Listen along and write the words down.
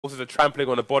Wolves are trampling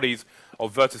on the bodies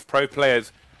of Virtus.pro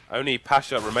players. Only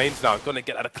Pasha remains now. Going to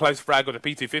get at a close frag with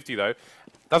the P250 though.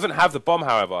 Doesn't have the bomb,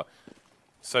 however.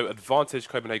 So advantage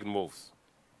Copenhagen Wolves.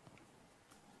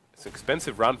 It's an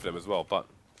expensive round for them as well, but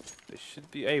they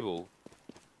should be able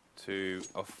to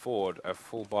afford a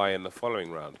full buy in the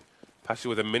following round. Pasha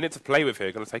with a minute to play with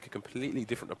here, going to take a completely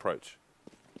different approach.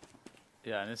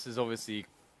 Yeah, and this is obviously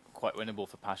quite winnable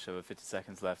for Pasha with 50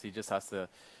 seconds left. He just has to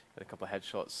get a couple of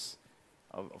headshots.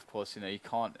 Of course, you know, you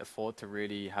can't afford to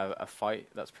really have a fight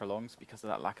that's prolonged because of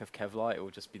that lack of Kevlar. It will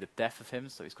just be the death of him,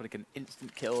 so he's got to get an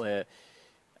instant kill here.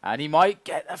 And he might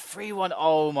get a free one.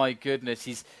 Oh my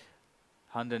goodness,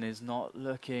 Hunden is not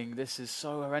looking. This is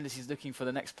so horrendous. He's looking for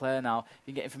the next player now.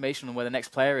 You can get information on where the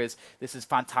next player is. This is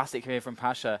fantastic here from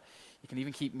Pasha. He can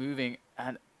even keep moving,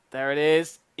 and there it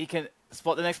is. He can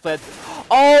spot the next player.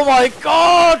 Oh my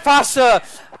God, Pasha!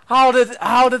 How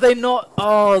did they not?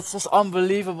 Oh, it's just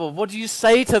unbelievable. What do you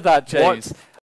say to that, James?